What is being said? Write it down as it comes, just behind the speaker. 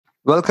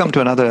Welcome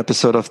to another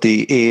episode of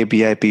the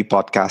AABIP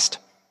podcast.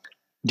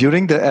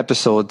 During the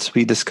episodes,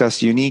 we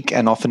discuss unique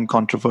and often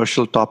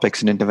controversial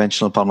topics in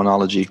interventional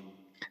pulmonology.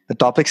 The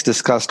topics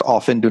discussed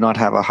often do not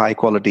have a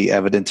high-quality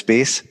evidence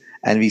base,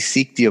 and we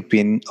seek the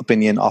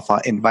opinion of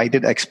our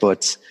invited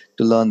experts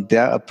to learn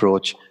their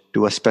approach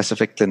to a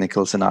specific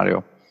clinical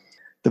scenario.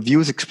 The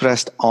views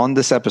expressed on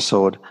this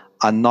episode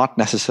are not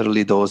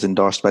necessarily those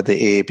endorsed by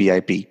the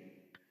AABIP.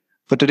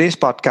 For today's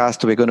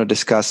podcast, we're going to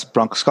discuss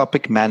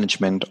bronchoscopic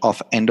management of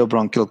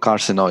endobronchial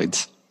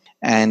carcinoids.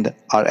 And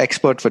our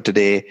expert for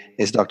today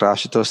is Dr.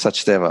 Ashutosh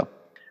Sachdeva.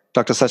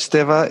 Dr.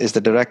 Sachdeva is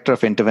the Director of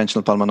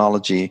Interventional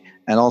Pulmonology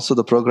and also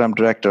the Program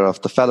Director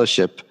of the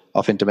Fellowship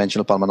of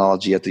Interventional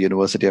Pulmonology at the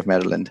University of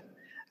Maryland.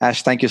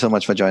 Ash, thank you so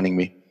much for joining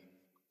me.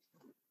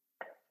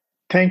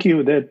 Thank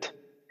you, Udit.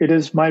 It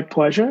is my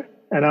pleasure.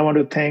 And I want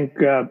to thank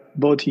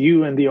both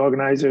you and the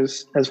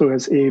organizers, as well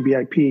as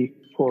AABIP,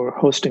 for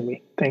hosting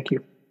me. Thank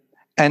you.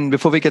 And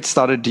before we get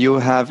started, do you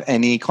have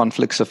any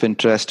conflicts of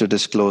interest to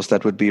disclose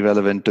that would be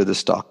relevant to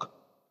this talk?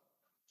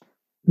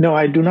 No,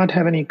 I do not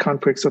have any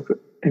conflicts of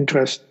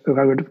interest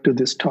relative to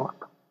this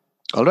talk.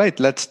 All right,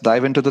 let's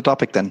dive into the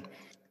topic then.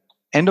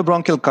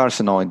 Endobronchial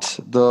carcinoids,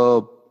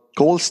 the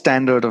gold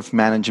standard of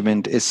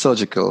management is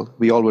surgical,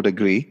 we all would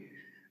agree.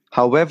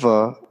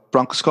 However,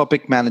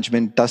 bronchoscopic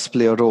management does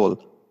play a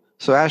role.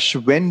 So Ash,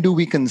 when do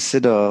we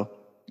consider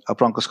a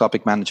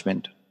bronchoscopic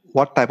management?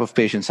 What type of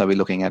patients are we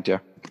looking at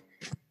here?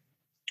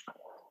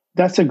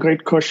 That's a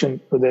great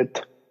question,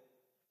 Udit.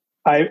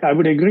 I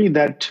would agree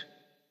that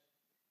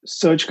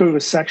surgical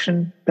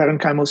resection,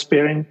 parenchymal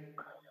sparing,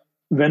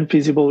 when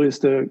feasible, is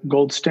the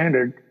gold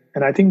standard.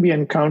 And I think we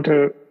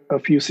encounter a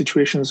few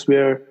situations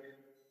where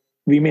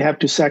we may have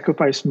to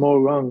sacrifice more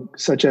lung,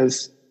 such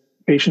as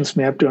patients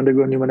may have to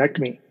undergo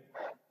pneumonectomy,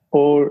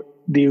 or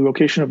the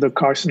location of the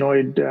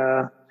carcinoid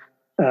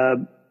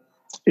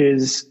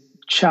is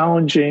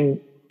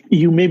challenging.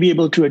 You may be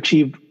able to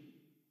achieve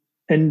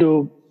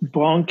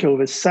endobronchial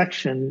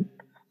resection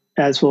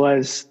as well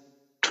as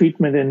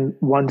treatment in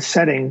one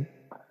setting.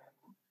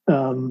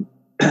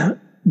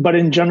 But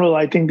in general,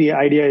 I think the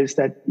idea is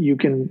that you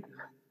can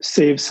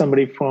save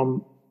somebody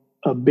from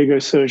a bigger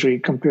surgery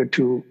compared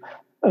to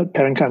a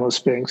parenchymal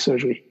sparing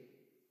surgery.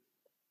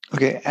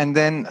 Okay, and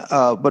then,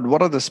 but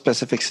what are the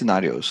specific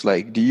scenarios?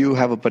 Like, do you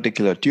have a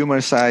particular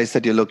tumor size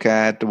that you look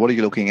at? What are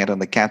you looking at on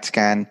the CAT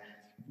scan?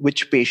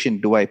 Which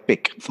patient do I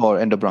pick for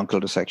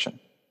endobronchial resection?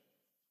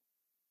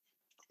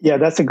 Yeah,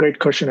 that's a great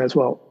question as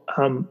well.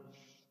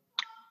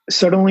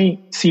 Certainly,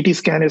 CT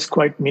scan is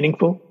quite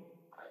meaningful.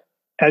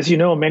 As you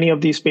know, many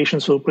of these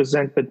patients will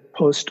present with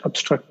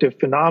post-obstructive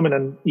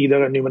phenomenon,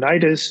 either a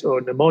pneumonitis or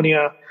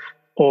pneumonia,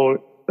 or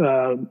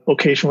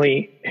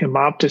occasionally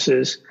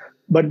hemoptysis,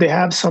 but they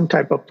have some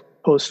type of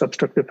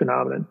post-obstructive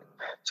phenomenon.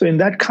 So in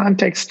that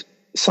context,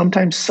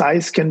 sometimes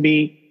size can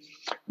be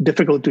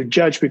difficult to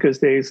judge because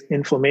there's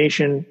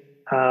inflammation.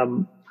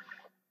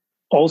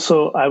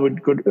 Also, I would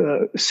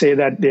say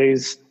that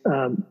there's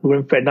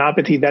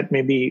lymphadenopathy that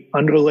may be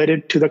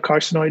unrelated to the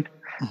carcinoid,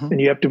 and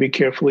you have to be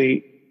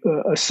carefully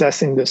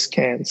assessing the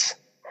scans.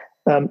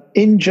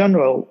 In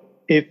general,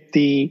 if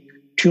the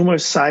tumor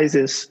size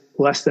is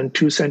less than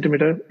 2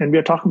 centimeters, and we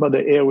are talking about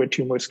the airway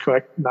tumors,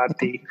 correct? Not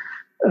the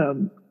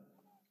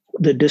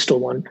distal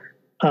one.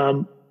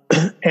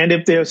 And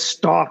if their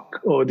stalk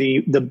or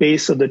the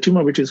base of the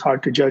tumor, which is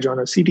hard to judge on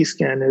a CT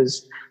scan,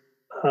 is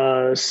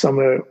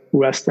somewhere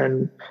less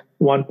than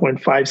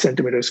 1.5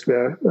 centimeters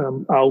square,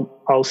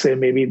 I'll say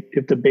maybe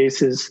if the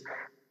base is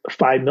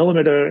 5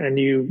 millimeter and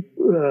you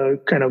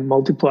kind of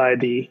multiply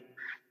the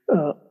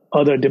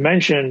other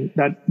dimension,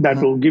 that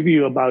will give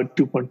you about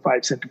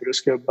 2.5 centimeters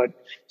square, but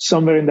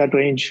somewhere in that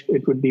range,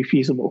 it would be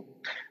feasible.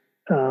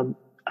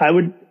 I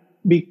would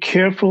be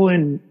careful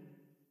in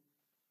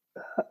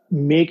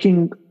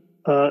making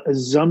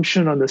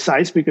assumption on the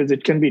size because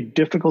it can be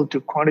difficult to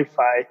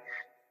quantify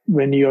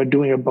when you are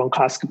doing a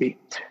bronchoscopy.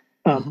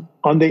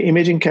 On the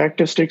imaging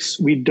characteristics,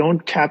 we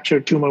don't capture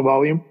tumor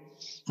volume.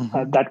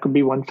 That could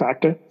be one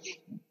factor.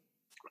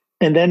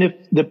 And then if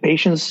the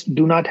patients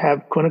do not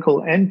have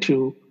clinical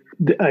N2,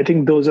 I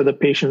think those are the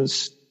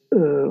patients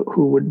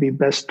who would be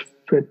best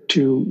fit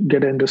to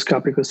get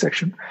endoscopic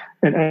resection.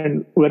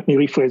 And let me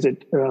rephrase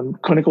it,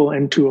 clinical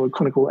N2 or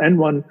clinical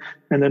N1,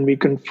 and then we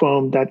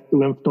confirm that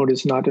lymph node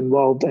is not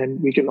involved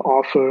and we can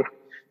offer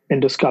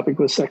endoscopic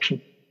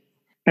resection.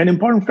 An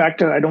important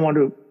factor I don't want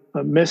to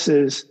miss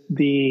is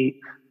the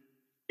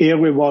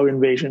airway wall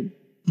invasion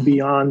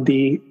beyond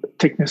the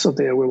thickness of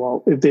the airway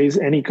wall. If there is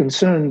any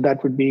concern,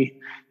 that would be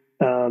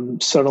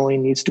certainly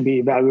needs to be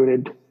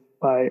evaluated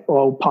by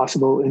all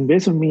possible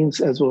invasive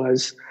means as well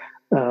as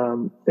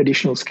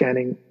additional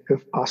scanning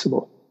if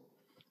possible.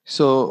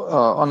 So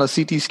on a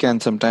CT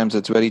scan, sometimes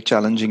it's very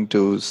challenging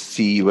to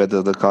see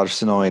whether the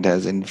carcinoid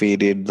has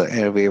invaded the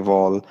airway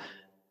wall.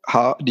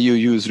 How do you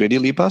use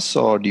radial EBUS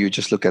or do you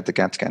just look at the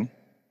CAT scan?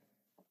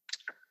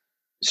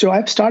 So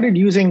I've started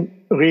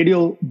using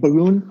radial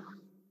balloon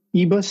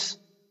EBUS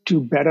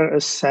to better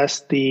assess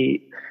the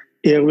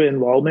airway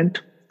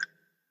involvement.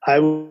 I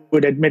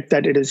would admit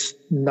that it is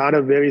not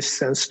a very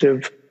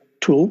sensitive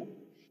tool.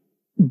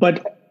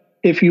 But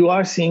if you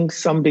are seeing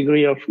some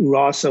degree of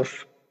loss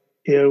of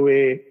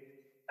airway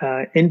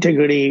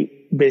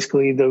integrity,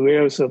 basically the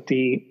layers of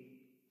the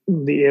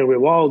airway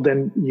wall,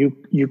 then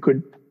you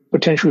could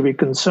potentially be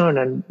concerned,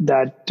 and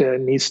that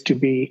needs to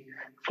be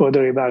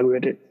further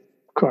evaluated.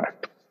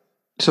 Correct.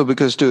 So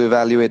because to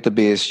evaluate the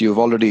base, you've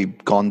already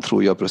gone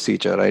through your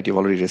procedure, right? You've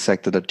already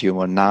resected the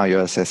tumor. Now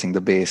you're assessing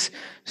the base.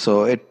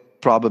 So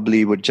it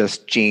probably would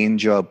just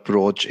change your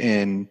approach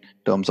in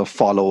terms of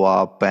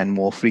follow-up and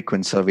more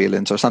frequent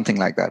surveillance or something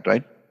like that,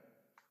 right?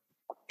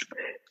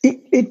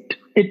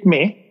 It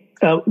may.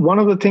 One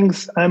of the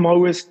things I'm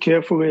always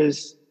careful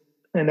is,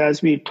 and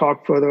as we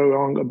talk further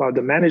along about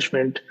the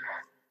management,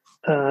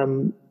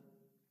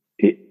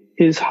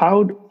 is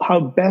how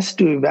best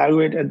to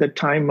evaluate at the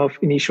time of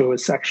initial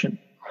resection.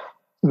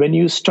 When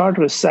you start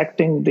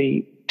resecting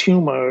the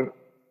tumor,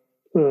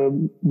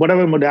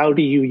 whatever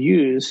modality you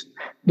use,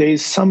 there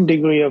is some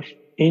degree of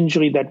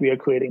injury that we are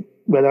creating,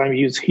 whether I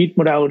use heat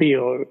modality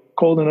or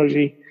cold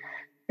energy.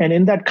 And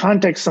in that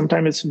context,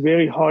 sometimes it's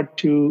very hard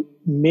to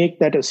make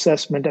that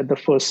assessment at the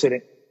first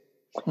sitting.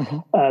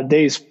 Mm-hmm.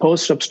 There's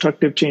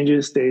post-obstructive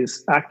changes,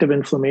 there's active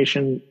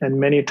inflammation, and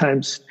many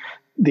times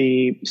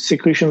the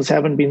secretions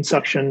haven't been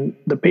suctioned.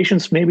 The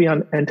patients may be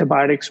on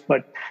antibiotics,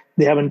 but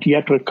they haven't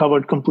yet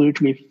recovered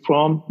completely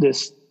from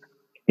this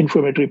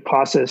inflammatory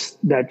process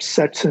that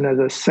sets in as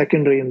a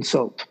secondary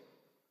insult.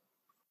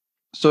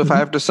 So if I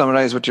have to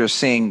summarize what you're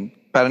saying,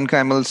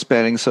 parenchymal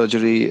sparing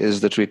surgery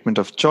is the treatment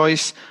of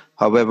choice.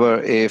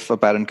 However, if a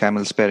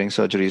parenchymal sparing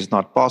surgery is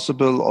not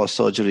possible or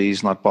surgery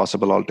is not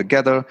possible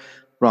altogether,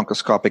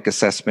 bronchoscopic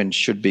assessment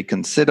should be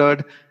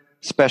considered,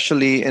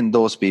 especially in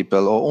those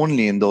people or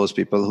only in those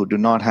people who do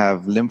not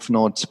have lymph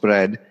node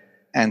spread,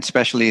 and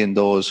especially in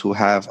those who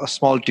have a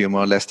small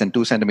tumor less than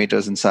 2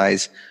 centimeters in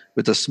size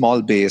with a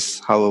small base,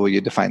 however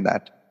you define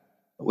that.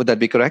 Would that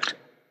be correct?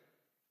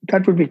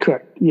 That would be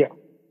correct, yeah.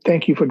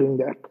 Thank you for doing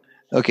that.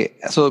 Okay,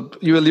 so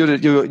you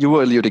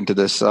were alluding to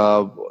this.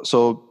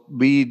 So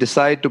we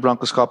decide to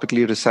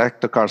bronchoscopically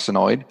resect the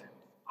carcinoid.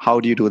 How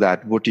do you do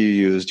that? What do you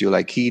use? Do you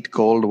like heat,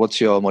 cold?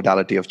 What's your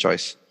modality of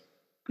choice?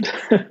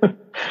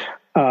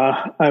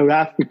 I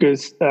laugh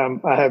because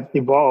I have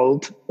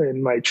evolved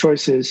in my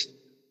choices.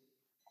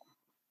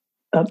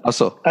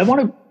 Also, I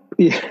want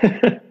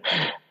to,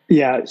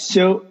 yeah.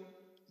 So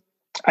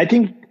I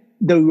think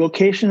the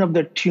location of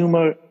the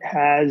tumor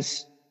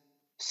has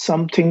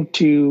something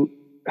to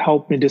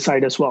help me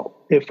decide as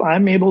well. If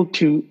I'm able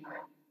to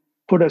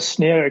put a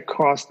snare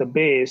across the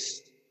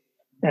base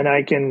and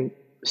I can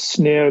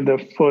snare the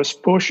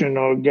first portion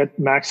or get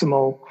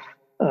maximal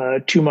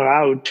tumor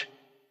out,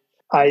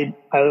 I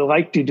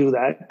like to do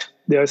that.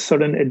 There are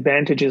certain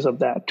advantages of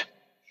that.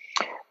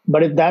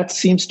 But if that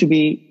seems to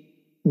be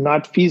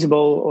not feasible,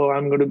 or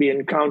I'm going to be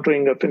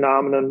encountering a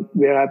phenomenon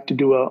where I have to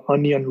do an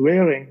onion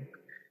layering,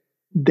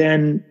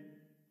 then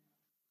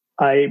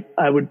I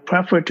would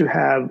prefer to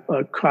have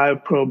a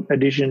cryoprobe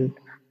adhesion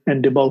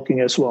and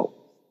debulking as well.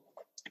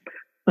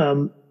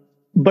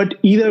 But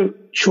either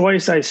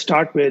choice I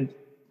start with,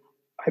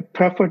 I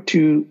prefer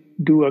to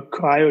do a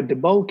cryo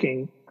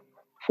debulking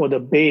for the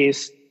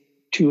base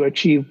to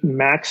achieve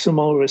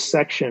maximal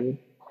resection,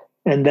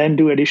 and then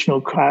do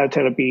additional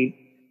cryotherapy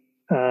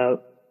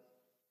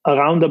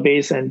around the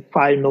base and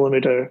 5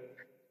 millimeter,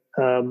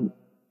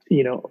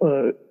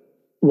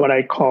 what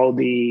I call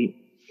the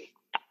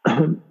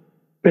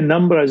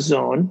penumbra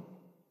zone,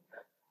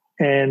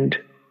 and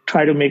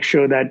try to make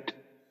sure that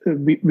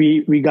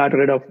we got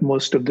rid of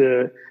most of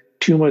the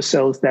tumor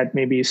cells that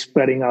may be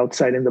spreading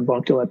outside in the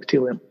bronchial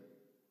epithelium.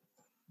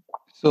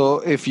 So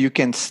if you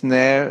can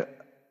snare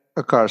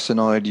a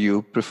carcinoid,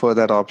 you prefer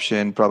that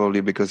option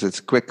probably because it's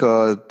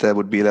quicker, there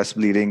would be less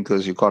bleeding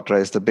because you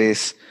cauterize the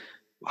base.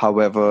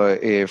 However,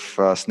 if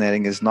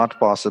snaring is not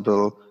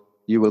possible,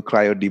 you will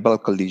cryo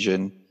debulk a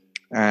lesion,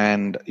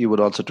 and you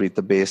would also treat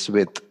the base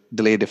with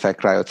delayed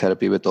effect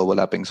cryotherapy with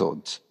overlapping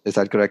zones. Is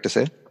that correct to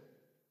say?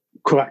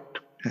 Correct.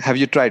 Have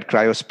you tried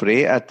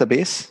cryospray at the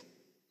base?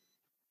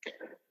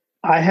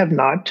 I have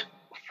not.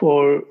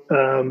 For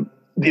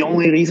the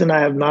only reason I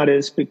have not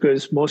is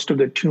because most of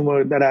the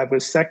tumor that I've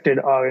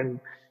resected are in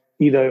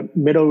either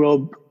middle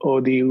lobe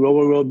or the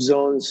lower lobe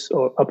zones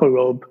or upper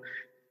lobe.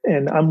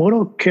 And I'm a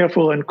little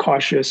careful and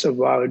cautious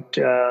about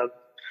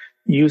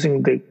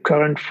using the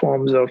current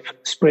forms of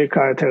spray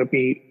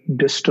cryotherapy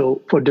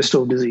for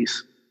distal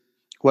disease.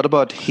 What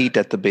about heat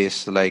at the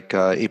base, like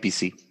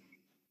APC?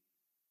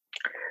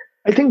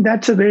 I think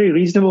that's a very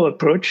reasonable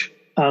approach.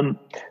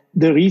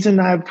 The reason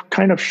I've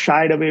kind of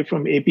shied away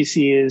from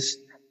APC is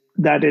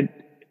that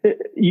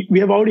we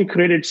have already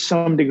created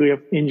some degree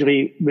of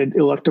injury with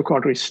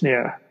electrocautery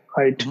snare,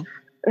 right?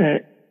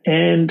 Mm-hmm.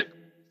 And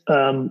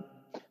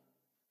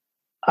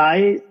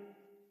I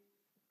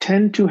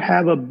tend to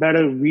have a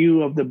better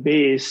view of the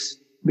base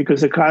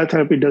because the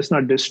cryotherapy does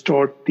not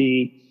distort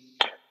the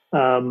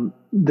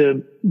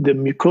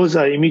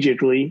mucosa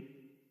immediately,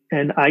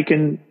 and I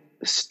can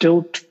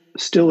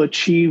still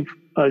achieve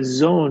a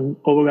zone,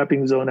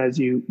 overlapping zone as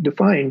you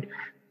defined.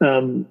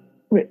 Um,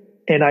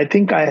 and I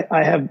think I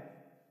have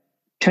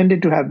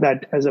tended to have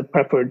that as a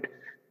preferred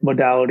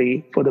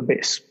modality for the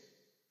base.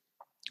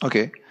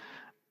 Okay.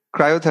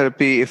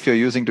 Cryotherapy, if you're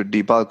using to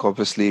debulk,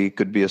 obviously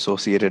could be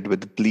associated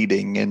with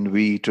bleeding. And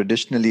we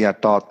traditionally are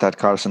taught that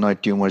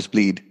carcinoid tumors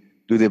bleed.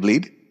 Do they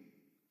bleed?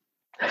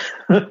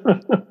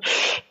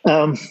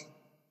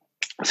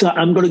 So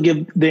I'm going to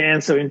give the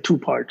answer in two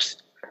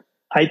parts.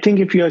 I think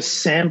if you're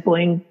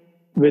sampling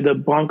with a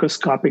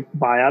bronchoscopic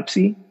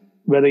biopsy,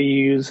 whether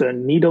you use a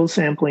needle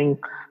sampling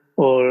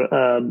or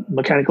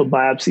mechanical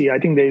biopsy, I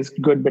think there's a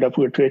good bit of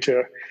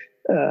literature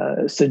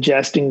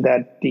suggesting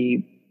that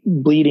the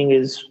bleeding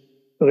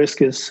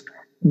risk is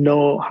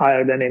no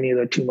higher than any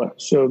other tumor.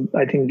 So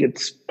I think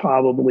it's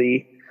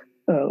probably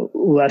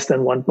less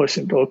than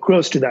 1% or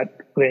close to that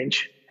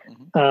range.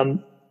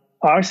 Mm-hmm.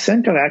 Our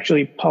center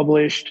actually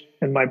published,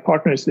 and my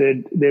partners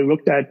did, they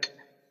looked at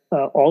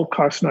all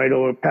carcinoid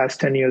over past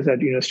 10 years at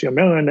University of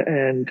Maryland,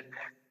 and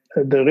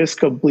the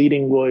risk of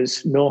bleeding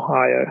was no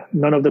higher.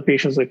 None of the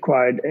patients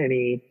required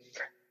any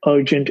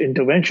urgent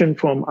intervention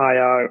from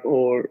IR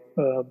or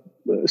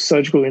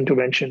surgical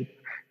intervention.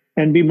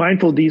 And be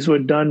mindful, these were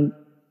done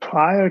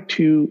prior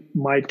to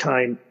my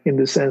time, in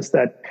the sense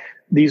that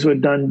these were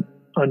done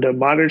under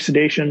moderate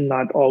sedation.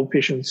 Not all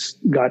patients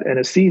got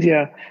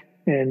anesthesia,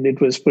 and it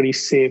was pretty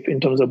safe in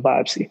terms of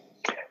biopsy.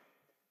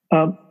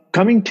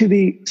 Coming to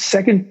the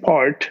second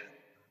part,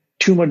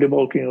 tumor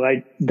debulking,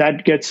 right?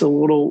 That gets a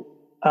little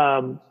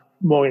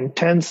more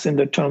intense in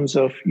the terms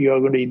of you're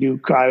going to do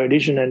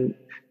cryoadhesion and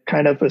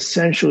kind of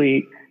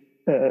essentially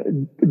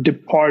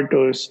depart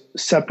or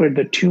separate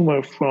the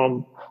tumor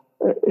from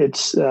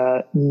its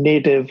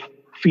native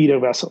feeder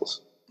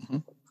vessels. Mm-hmm.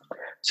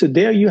 So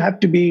there you have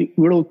to be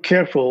a little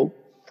careful.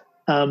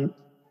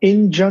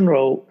 In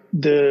general,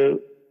 the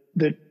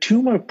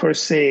tumor per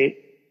se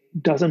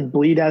doesn't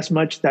bleed as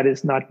much. That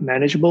is not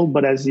manageable.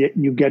 But as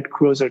you get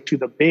closer to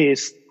the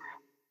base,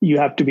 you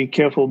have to be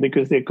careful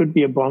because there could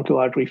be a bronchial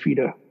artery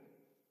feeder.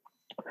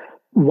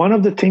 One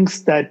of the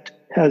things that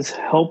has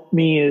helped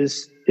me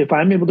is if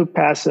I'm able to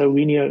pass a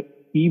linear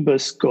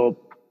ebuscope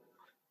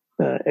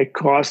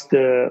across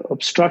the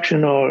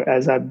obstruction, or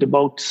as I've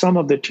debulked some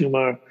of the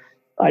tumor,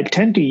 I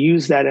tend to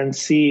use that and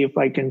see if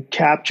I can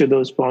capture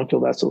those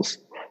bronchial vessels.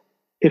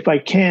 If I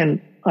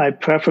can, I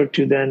prefer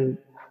to then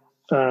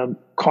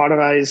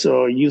cauterize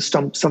or use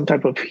some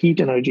type of heat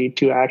energy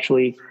to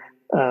actually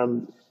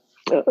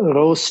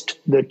roast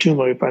the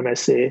tumor, if I may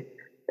say,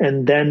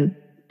 and then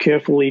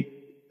carefully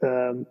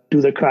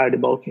do the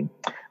cryodebulking.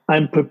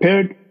 I'm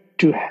prepared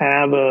to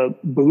have a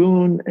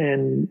balloon,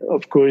 and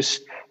of course,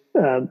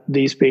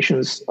 these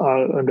patients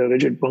are under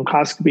rigid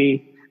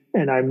bronchoscopy,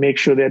 and I make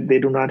sure that they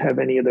do not have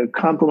any other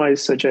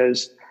compromise, such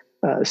as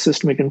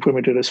systemic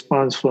inflammatory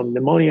response from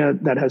pneumonia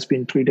that has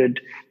been treated,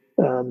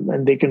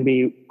 and they can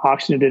be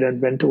oxygenated and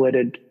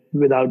ventilated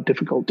without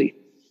difficulty.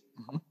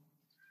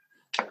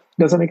 Mm-hmm.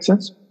 Does that make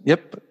sense?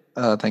 Yep.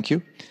 Thank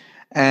you.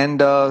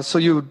 And so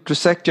you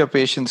resect your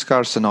patient's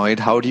carcinoid.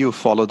 How do you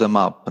follow them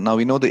up? Now,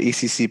 we know the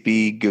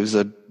ACCP gives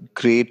a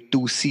grade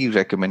 2C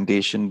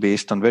recommendation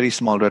based on very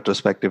small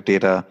retrospective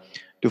data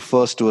to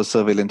first do a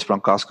surveillance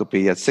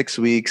bronchoscopy at 6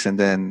 weeks, and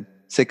then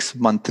 6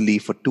 monthly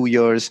for 2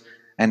 years,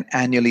 and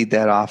annually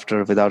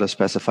thereafter without a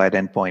specified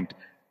endpoint.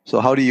 So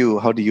how do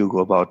you go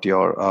about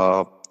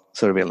your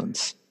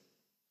surveillance?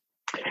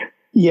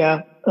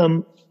 Yeah,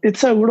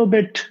 it's a little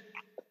bit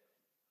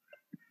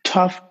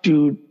tough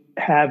to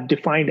have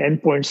defined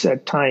endpoints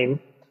at time.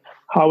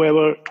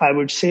 However, I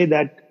would say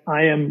that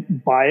I am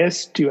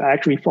biased to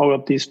actually follow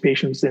up these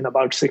patients in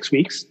about 6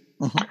 weeks.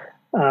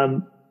 Mm-hmm.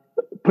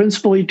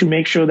 Principally to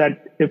make sure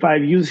that if I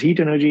use heat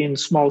energy in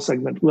small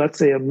segment, let's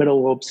say a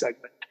middle lobe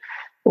segment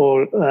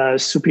or a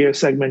superior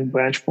segment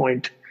branch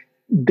point,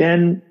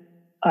 then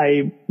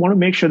I want to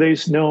make sure there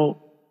is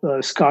no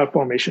scar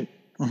formation.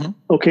 Mm-hmm.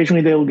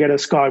 Occasionally they'll get a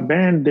scar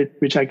band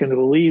which I can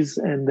release,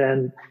 and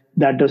then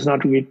that does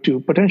not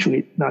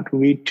potentially not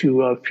lead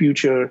to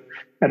future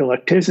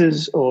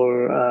atelectasis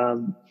or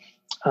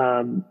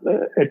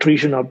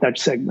attrition of that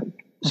segment.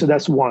 Mm-hmm. So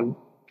that's one.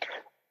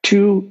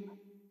 Two,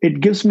 it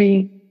gives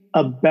me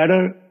a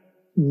better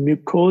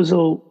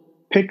mucosal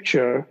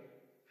picture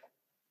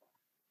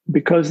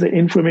because the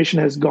inflammation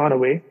has gone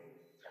away.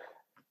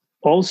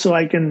 Also,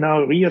 I can now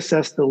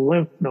reassess the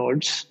lymph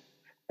nodes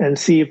and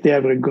see if they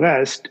have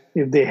regressed.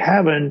 If they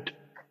haven't,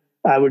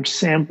 I would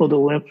sample the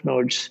lymph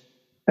nodes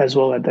as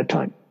well at that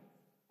time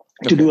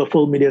to do a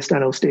full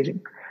mediastinal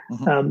staging.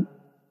 Mm-hmm.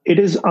 It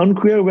is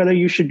unclear whether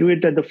you should do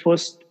it at the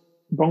first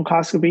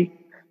bronchoscopy.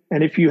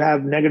 And if you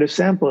have negative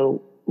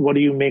sample, what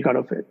do you make out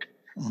of it?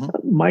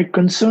 Mm-hmm. My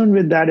concern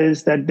with that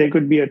is that there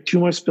could be a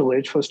tumor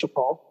spillage, first of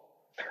all.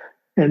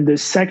 And the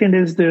second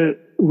is the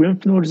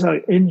lymph nodes are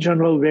in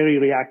general very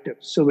reactive.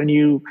 So when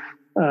you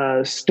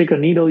stick a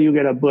needle, you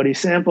get a bloody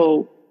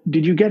sample.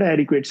 Did you get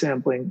adequate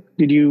sampling?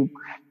 Did you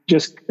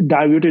just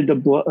diluted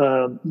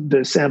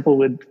the sample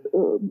with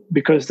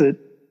because the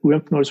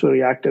lymph nodes were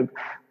reactive?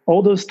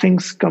 All those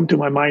things come to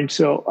my mind.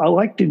 So I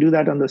like to do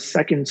that on the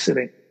second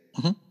sitting.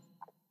 Mhm.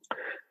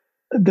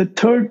 The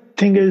third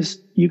thing is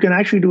you can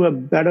actually do a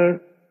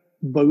better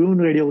balloon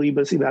radial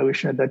EBUS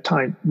evaluation at that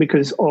time,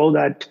 because all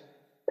that,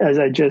 as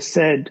I just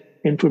said,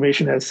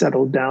 information has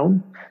settled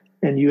down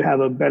and you have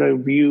a better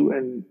view,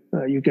 and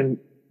you can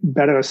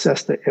better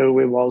assess the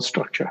airway wall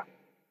structure.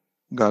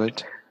 Got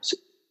it. So,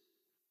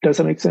 does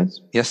that make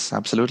sense? Yes,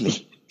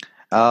 absolutely.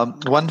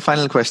 One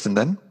final question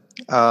then.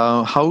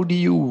 How do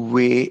you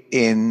weigh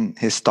in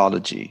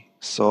histology?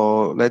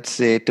 So let's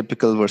say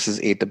typical versus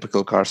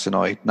atypical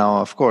carcinoid. Now,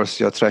 of course,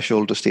 your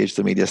threshold to stage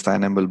the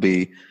mediastinum will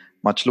be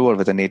much lower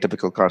with an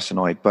atypical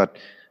carcinoid, but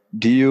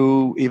do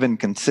you even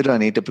consider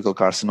an atypical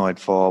carcinoid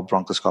for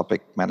bronchoscopic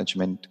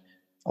management,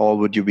 or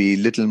would you be a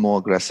little more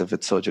aggressive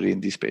with surgery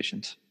in these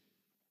patients?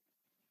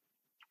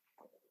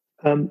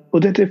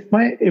 Udit,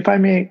 if I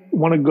may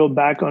want to go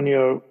back on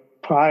your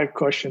prior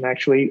question,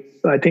 actually,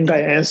 I think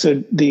I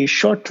answered the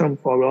short-term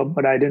follow-up,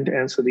 but I didn't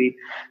answer the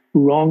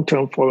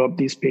long-term follow-up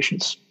these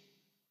patients.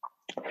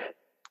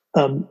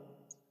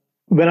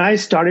 When I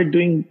started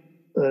doing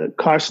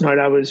carcinoid,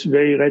 I was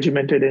very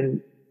regimented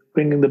in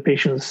bringing the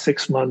patients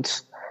 6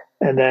 months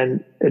and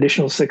then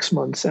additional 6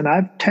 months. And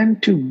I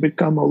tend to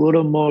become a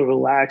little more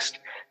relaxed,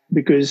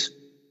 because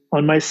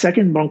on my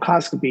second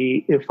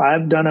bronchoscopy, if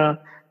I've done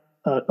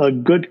a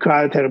good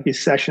cryotherapy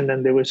session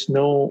and there was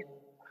no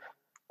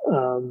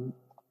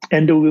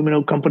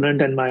endoluminal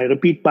component and my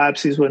repeat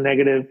biopsies were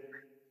negative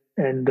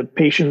and the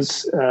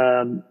patient's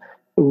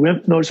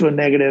lymph nodes were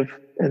negative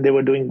and they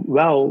were doing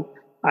well,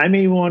 I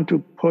may want to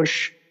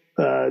push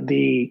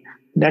the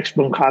next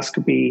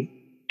bronchoscopy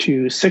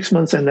to 6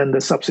 months and then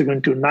the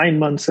subsequent to 9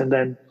 months and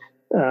then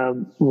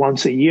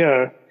once a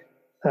year.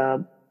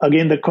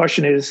 Again, the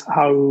question is,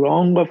 how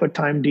long of a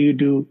time do you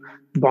do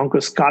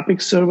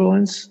bronchoscopic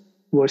surveillance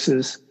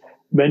versus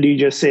when do you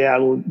just say, I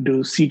will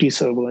do CT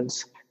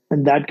surveillance?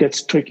 And that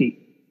gets tricky.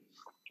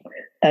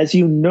 As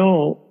you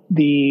know,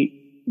 the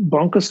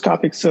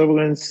bronchoscopic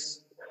surveillance,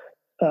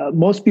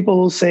 most people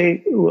will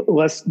say,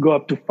 let's go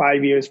up to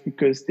 5 years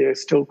because there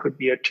still could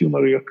be a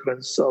tumor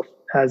recurrence of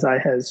as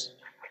high as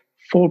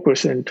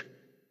 4%.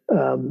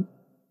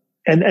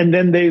 And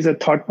then there is a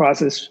thought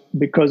process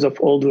because of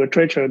old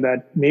literature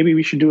that maybe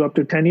we should do up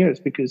to 10 years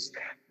because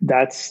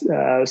that's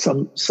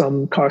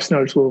some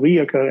carcinoids will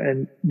reoccur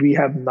and we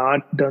have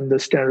not done the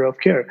standard of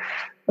care.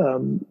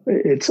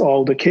 It's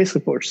all the case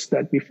reports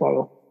that we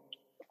follow.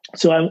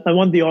 So I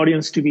want the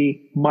audience to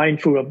be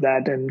mindful of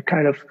that and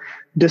kind of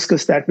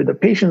discuss that with the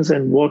patients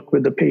and work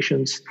with the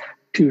patients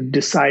to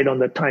decide on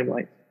the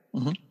timeline.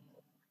 Mm-hmm.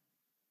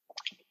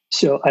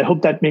 So I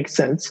hope that makes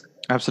sense.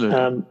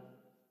 Absolutely.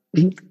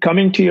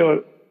 Coming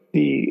to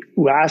the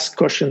last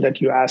question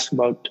that you asked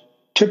about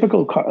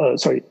atypical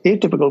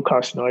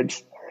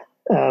carcinoids,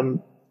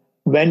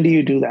 when do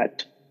you do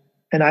that?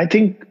 And I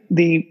think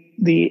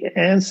the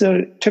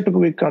answer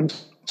typically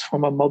comes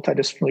from a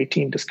multidisciplinary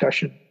team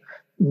discussion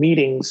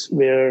meetings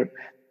where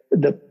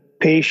the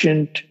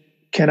patient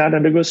cannot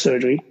undergo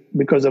surgery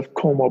because of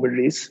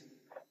comorbidities,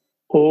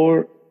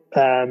 or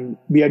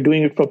we are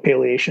doing it for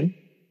palliation,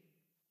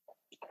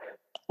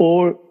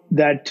 or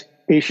that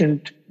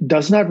patient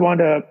does not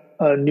want a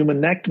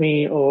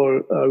pneumonectomy or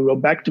a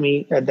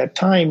lobectomy at that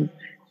time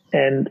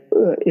and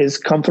is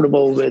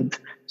comfortable with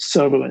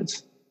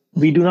surveillance.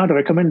 We do not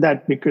recommend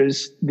that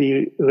because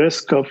the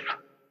risk of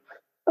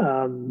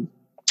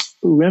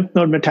lymph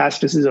node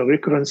metastasis or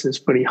recurrence is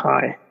pretty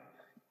high.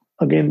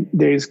 Again,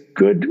 there is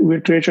good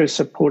literature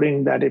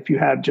supporting that if you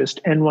have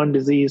just N1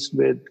 disease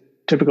with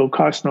typical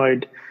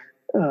carcinoid,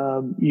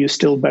 you're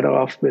still better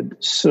off with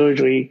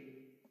surgery,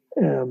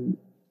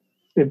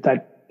 if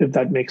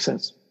that makes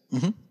sense.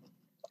 Mm-hmm.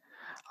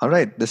 All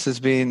right. This has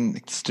been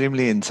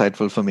extremely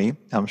insightful for me.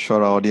 I'm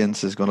sure our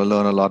audience is going to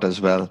learn a lot as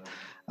well.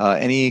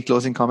 Any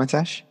closing comments,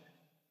 Ash?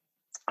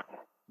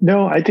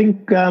 No, I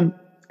think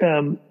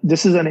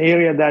this is an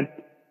area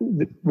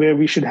where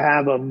we should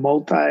have a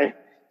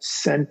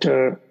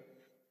multi-center,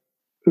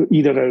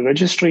 either a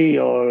registry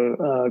or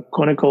a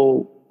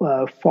clinical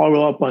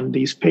follow-up on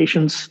these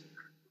patients,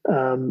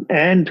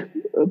 and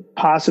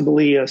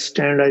possibly a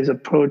standardized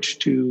approach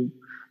to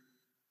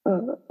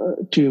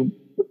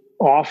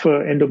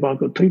offer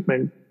endobronchial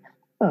treatment.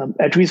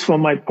 At least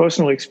from my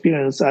personal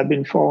experience, I've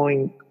been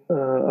following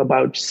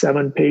about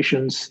 7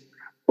 patients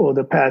over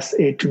the past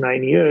 8 to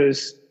 9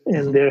 years,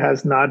 and there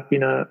has not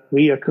been a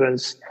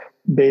reoccurrence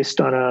based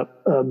on a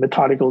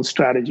methodical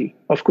strategy.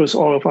 Of course,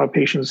 all of our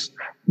patients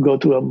go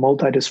through a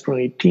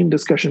multidisciplinary team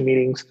discussion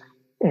meetings,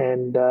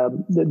 and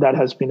that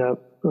has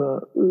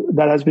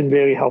been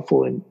very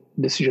helpful in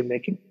decision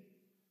making.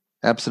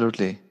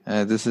 Absolutely.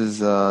 This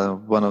is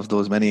one of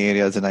those many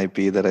areas in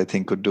IP that I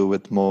think could do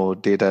with more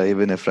data,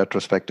 even if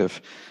retrospective.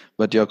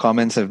 But your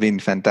comments have been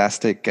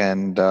fantastic,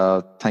 and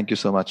thank you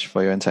so much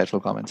for your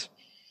insightful comments.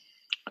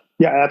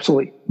 Yeah,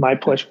 absolutely. My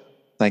pleasure.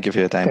 Thank you for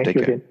your time.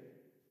 Take care.